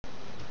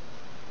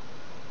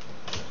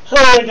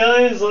Hello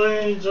guys,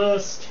 I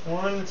just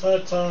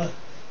wanted to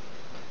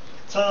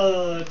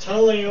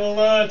tell you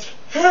that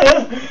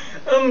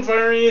I'm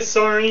very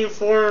sorry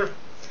for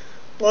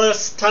less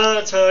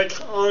static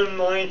on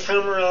my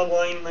camera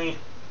lately,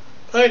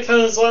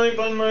 because I've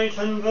been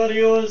making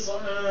videos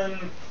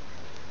and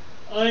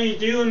I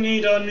do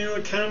need a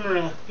new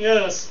camera.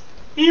 Yes,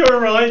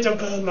 you're right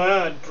about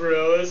that,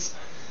 bros.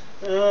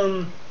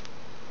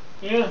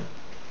 Yeah.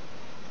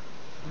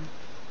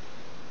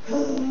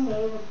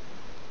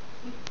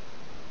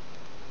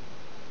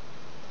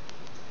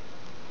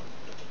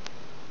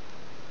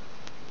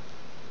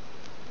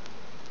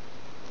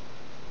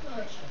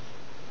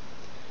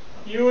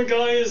 You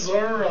guys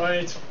are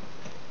right.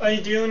 I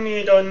do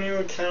need a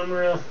new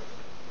camera.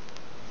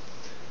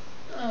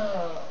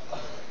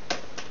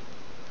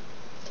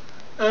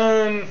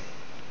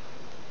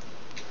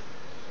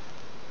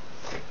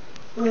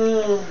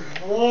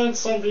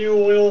 Lots of you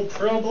will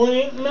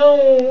probably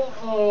know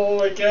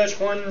I'll get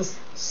one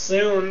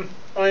soon.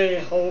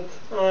 I hope.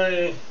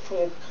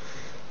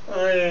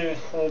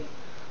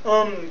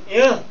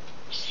 Yeah.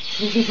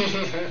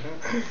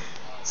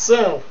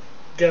 So,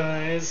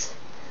 guys,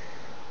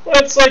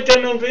 what's it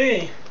gonna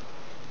be?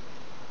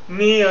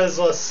 Me as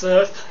a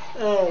Sith?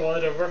 Oh,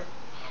 whatever.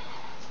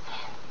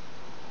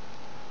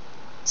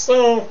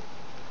 So,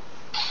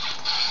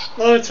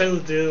 let's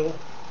do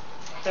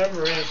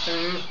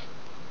everything.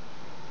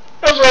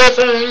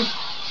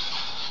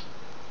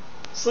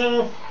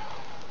 So,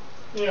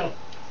 yeah.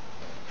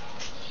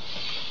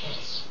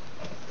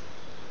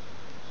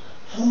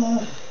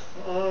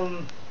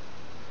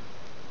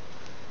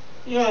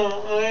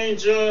 Yeah, I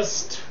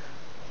just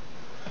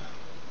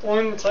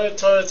wanted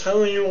to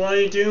tell you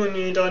I do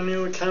need a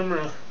new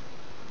camera.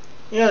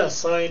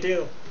 Yes, I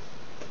do.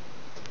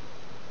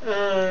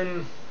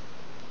 And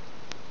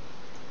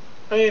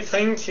I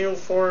thank you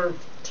for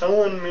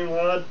telling me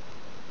that.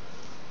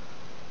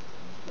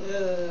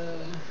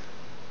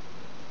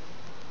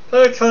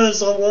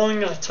 Because a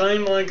long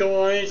time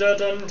ago I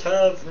didn't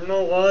have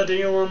no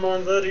audio in my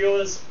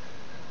videos,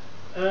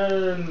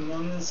 and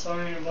I'm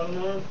sorry about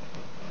that.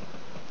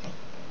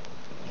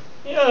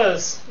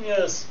 Yes.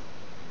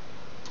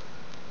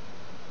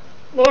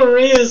 The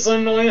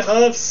reason I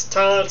have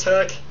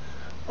static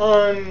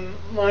on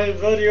my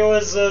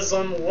videos is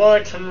I'm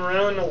walking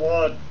around a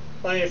lot,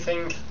 I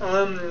think.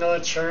 I'm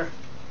not sure.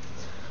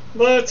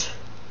 But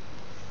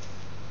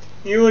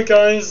you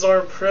guys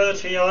are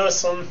pretty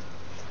awesome,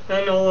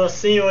 and I'll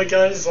see you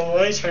guys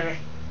later.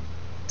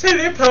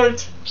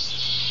 Teleport!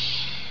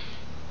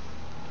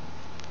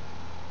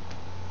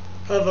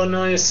 Have a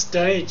nice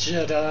day,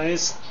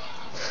 Jedis.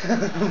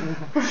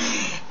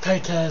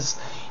 Because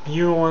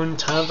you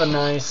won't have a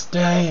nice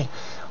day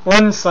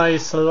once I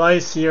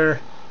slice your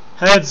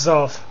heads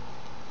off.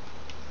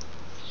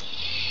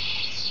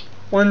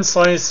 Once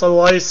I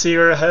slice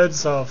your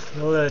heads off,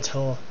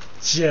 little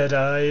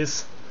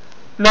Jedis.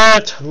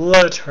 Not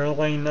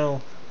literally,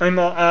 no. I'm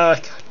an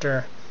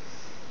actor.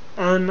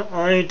 And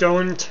I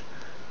don't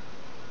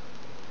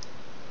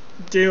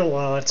do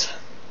that.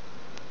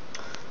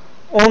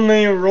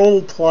 Only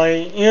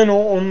roleplay, and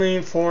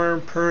only for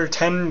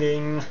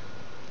pretending.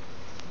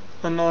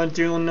 I'm not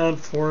doing that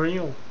for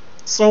you.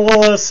 So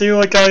we'll see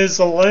you guys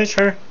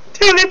later.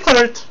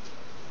 Teleport!